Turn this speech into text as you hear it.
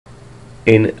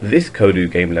In this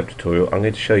Kodu Game Lab tutorial, I'm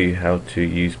going to show you how to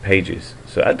use pages.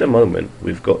 So at the moment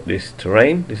we've got this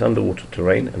terrain, this underwater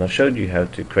terrain, and I showed you how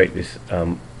to create this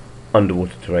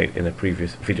underwater terrain in a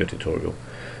previous video tutorial.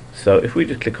 So if we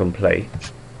just click on play,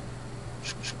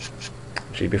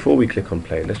 actually before we click on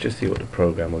play, let's just see what the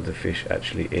program of the fish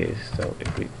actually is. So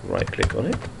if we right click on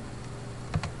it,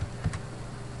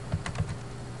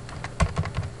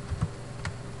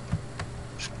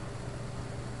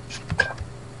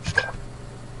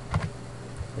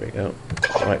 there we go,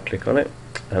 right click on it,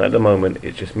 and at the moment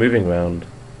it's just moving around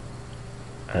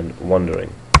and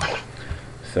wandering.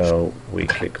 So we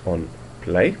click on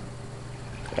play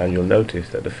and you'll notice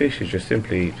that the fish is just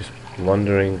simply just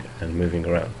wandering and moving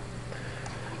around.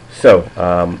 So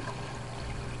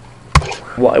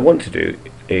what I want to do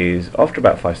is, after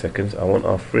about 5 seconds, I want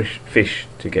our fish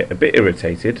to get a bit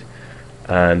irritated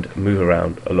and move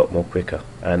around a lot more quicker,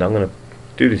 and I'm going to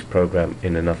do this program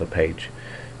in another page.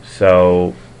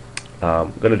 So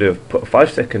I'm going to put a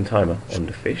 5-second timer on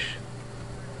the fish.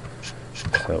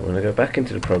 So we're going to go back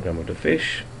into the program of the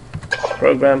fish,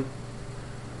 program,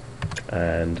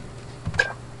 and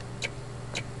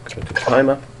go to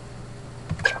timer.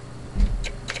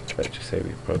 Let's just say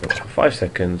we program for 5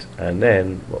 seconds, and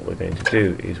then what we're going to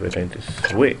do is we're going to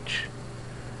switch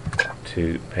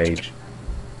to page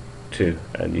 2,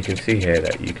 and you can see here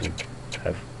that you can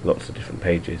have lots of different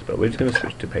pages, but we're just going to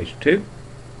switch to page 2.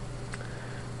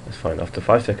 That's fine. After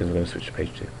 5 seconds we're going to switch to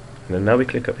page 2, and then now we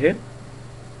click up here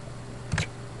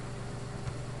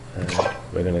and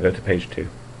we're going to go to page 2,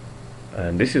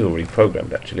 and this is already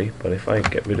programmed actually, but if I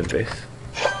get rid of this,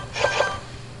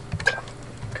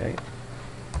 okay,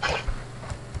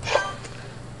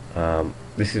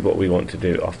 this is what we want to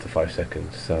do after 5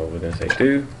 seconds. So we're going to say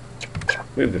do,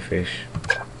 move the fish,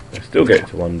 we'll still get it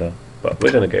to wander, but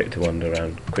we're going to get it to wander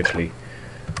around quickly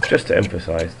just to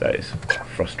emphasize that it's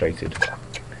frustrated.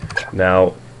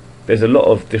 Now there's a lot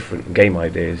of different game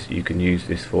ideas you can use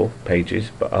this for, pages,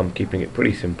 but I'm keeping it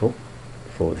pretty simple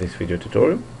for this video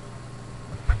tutorial.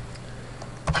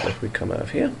 So if we come out of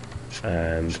here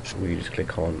and we just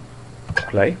click on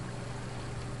play,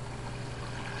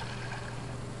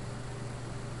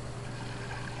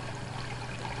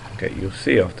 okay, you'll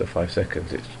see after 5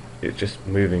 seconds it's just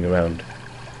moving around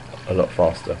a lot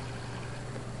faster.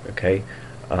 Okay,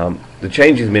 the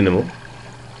change is minimal,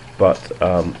 but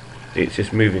it's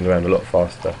just moving around a lot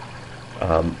faster,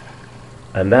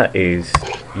 and that is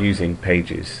using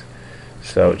pages.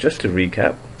 So just to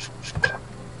recap,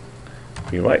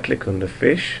 we right click on the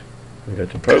fish, we go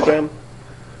to program,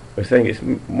 we're saying it's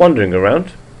wandering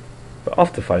around, but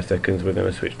after 5 seconds we're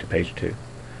going to switch to page 2,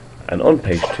 and on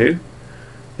page 2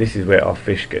 this is where our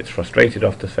fish gets frustrated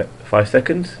after 5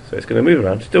 seconds, so it's going to move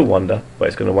around, still wander, but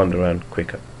it's going to wander around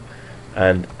quicker,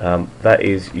 and that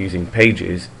is using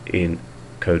pages in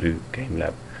Kodu Game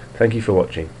Lab. Thank you for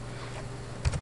watching.